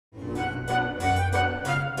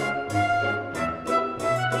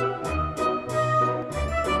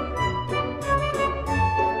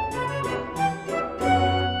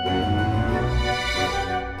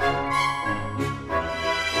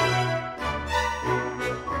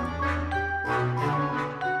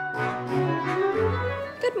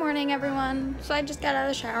Good morning, everyone. So I just got out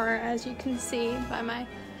of the shower, as you can see by my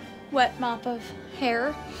wet mop of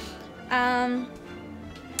hair. Mom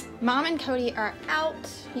and Cody are out.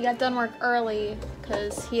 He got done work early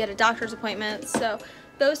because he had a doctor's appointment. So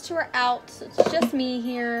those two are out. So it's just me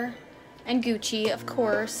here and Gucci, of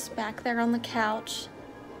course, back there on the couch,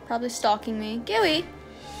 probably stalking me. Gilly!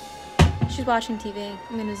 She's watching TV.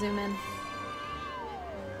 I'm gonna zoom in.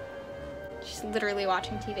 She's literally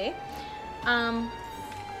watching TV.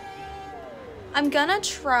 I'm gonna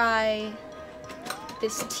try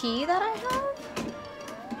this tea that I have.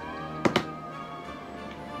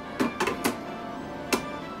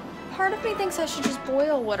 Part of me thinks I should just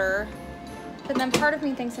boil water, but then part of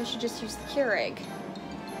me thinks I should just use the Keurig.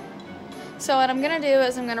 So what I'm gonna do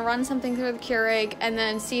is I'm gonna run something through the Keurig and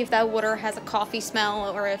then see if that water has a coffee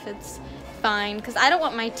smell or if it's fine, because I don't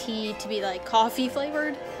want my tea to be like coffee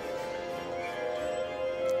flavored.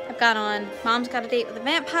 I've got on Mom's Got a Date with a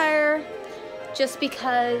Vampire just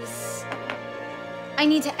because I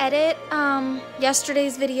need to edit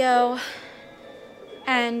yesterday's video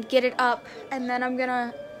and get it up, and then I'm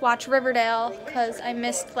gonna watch Riverdale because I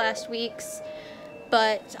missed last week's,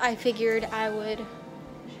 but I figured I would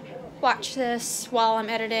watch this while I'm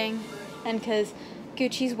editing, and because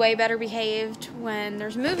Gucci's way better behaved when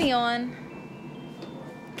there's a movie on,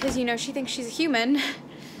 because, you know, she thinks she's a human.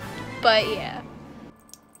 But yeah.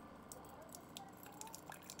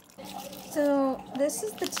 So this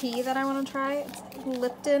is the tea that I want to try. It's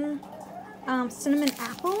Lipton cinnamon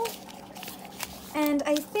apple, and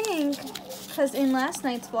I think because in last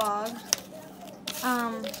night's vlog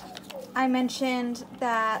I mentioned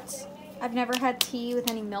that I've never had tea with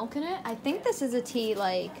any milk in it. I think this is a tea,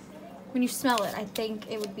 like, when you smell it, I think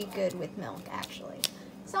it would be good with milk, actually.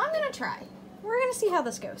 So I'm gonna try. We're gonna see how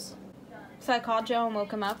this goes. So I called Joe and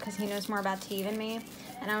woke him up because he knows more about tea than me,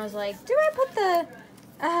 and I was like, do I put the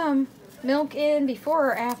milk in before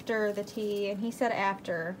or after the tea? And he said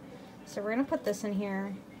after. So we're gonna put this in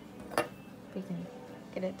here. We can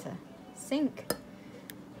get it to sink.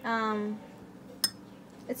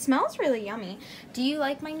 It smells really yummy. Do you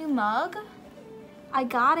like my new mug? I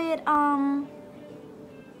got it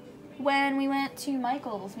when we went to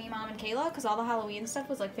Michael's, me, Mom, and Kayla, because all the Halloween stuff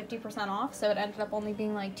was like 50% off, so it ended up only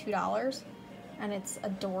being like $2, and it's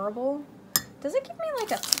adorable. Does it give me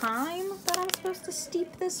like a time that I'm supposed to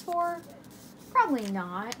steep this for? Probably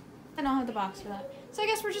not. I don't have the box for that. So I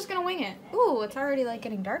guess we're just gonna wing it. Ooh, it's already like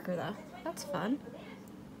getting darker though. That's fun.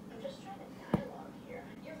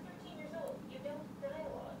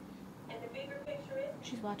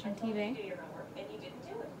 She's watching TV.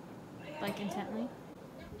 Like intently.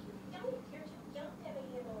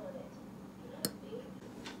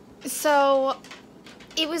 So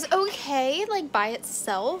it was okay, like by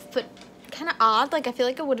itself, but kind of odd. Like I feel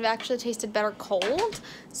like it would have actually tasted better cold.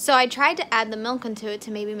 So I tried to add the milk into it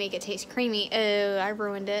to maybe make it taste creamy. Oh, I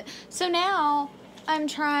ruined it. So now I'm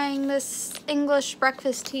trying this English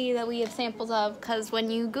breakfast tea that we have samples of, because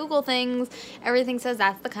when you Google things, everything says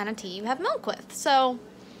that's the kind of tea you have milk with. So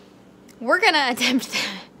we're gonna attempt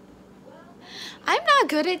that. I'm not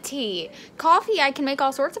good at tea. Coffee, I can make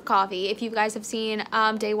all sorts of coffee. If you guys have seen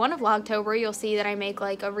day 1 of Vlogtober, you'll see that I make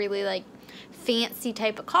like a really like fancy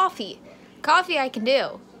type of coffee. Coffee I can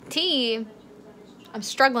do. Tea, I'm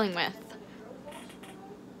struggling with.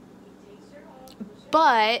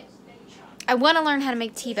 But I want to learn how to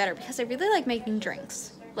make tea better because I really like making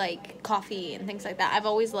drinks, like coffee and things like that. I've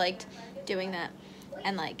always liked doing that,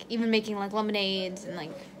 and like even making like lemonades and like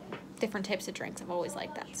different types of drinks. I've always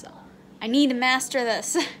liked that, so I need to master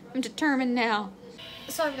this. I'm determined now.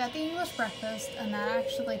 So I've got the English breakfast, and that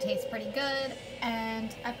actually tastes pretty good,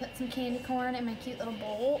 and I put some candy corn in my cute little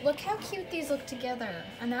bowl. Look how cute these look together,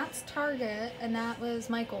 and that's Target, and that was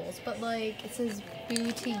Michael's, but like it says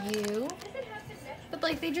boo to you, but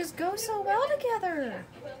like they just go so well together.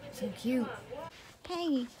 So cute.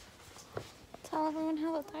 Hey, tell everyone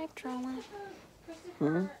how the dive trail went.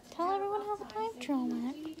 Tell everyone how the dive trail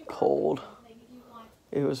went. Cold.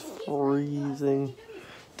 It was freezing.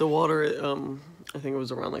 The water, I think it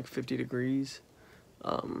was around like 50 degrees.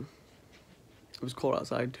 It was cold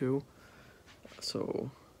outside too.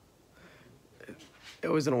 So it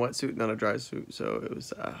was in a wetsuit, not a dry suit. So it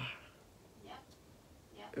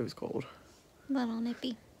was cold. Little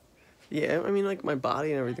nippy. Yeah, I mean, like my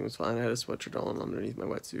body and everything was fine. I had a sweatshirt on underneath my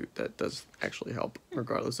wetsuit. That does actually help,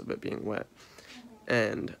 regardless of it being wet.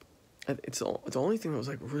 And it's the only thing that was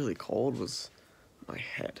like really cold was my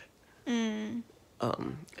head.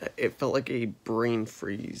 It felt like a brain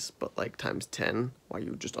freeze, but like times 10, while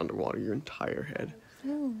you were just underwater your entire head.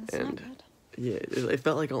 Ooh, that's not good. Yeah, it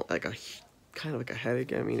felt like a kind of like a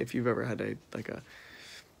headache. I mean, if you've ever had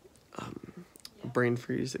brain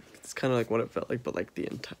freeze. It's kind of like what it felt like, but like the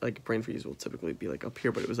entire, like brain freeze will typically be like up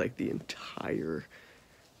here, but it was like your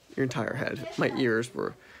entire head. My ears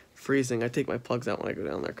were freezing. I take my plugs out when I go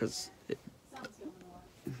down there because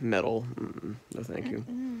metal. No, thank you.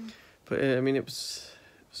 But I mean, it was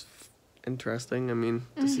interesting. I mean,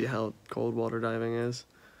 to see how cold water diving is,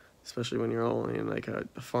 especially when you're only in like a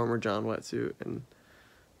Farmer John wetsuit, and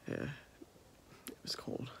yeah, it was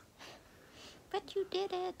cold. But you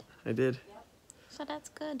did it. I did. So that's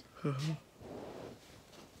good.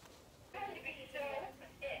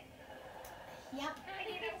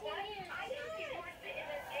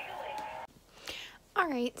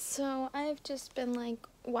 Alright, so I've just been like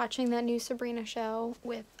watching that new Sabrina show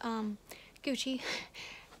with Gucci,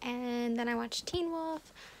 and then I watched Teen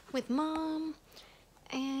Wolf with Mom,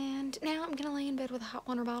 and now I'm gonna lay in bed with a hot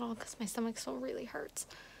water bottle because my stomach still really hurts,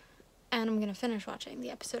 and I'm gonna finish watching the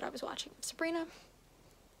episode I was watching of Sabrina.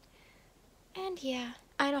 And yeah,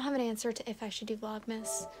 I don't have an answer to if I should do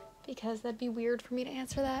Vlogmas, because that'd be weird for me to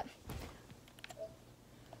answer that.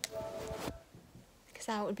 Because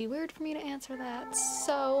that would be weird for me to answer that.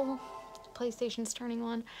 So, PlayStation's turning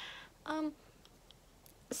on.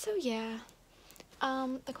 So yeah.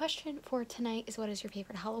 The question for tonight is, what is your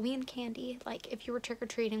favorite Halloween candy? Like, if you were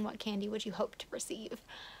trick-or-treating, what candy would you hope to receive?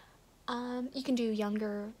 You can do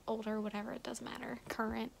younger, older, whatever, it doesn't matter.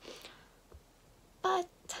 Current. But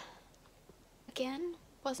again,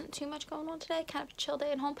 wasn't too much going on today. Kind of a chill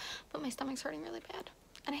day at home, but my stomach's hurting really bad.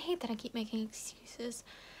 And I hate that I keep making excuses.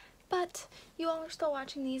 But you all are still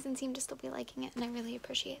watching these and seem to still be liking it, and I really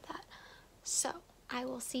appreciate that. So, I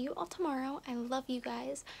will see you all tomorrow. I love you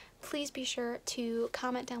guys. Please be sure to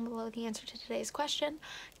comment down below the answer to today's question.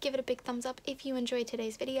 Give it a big thumbs up if you enjoyed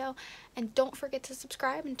today's video. And don't forget to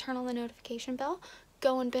subscribe and turn on the notification bell.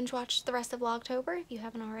 Go and binge watch the rest of Vlogtober if you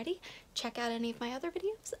haven't already. Check out any of my other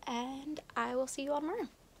videos, and I will see you all tomorrow.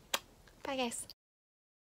 Bye, guys.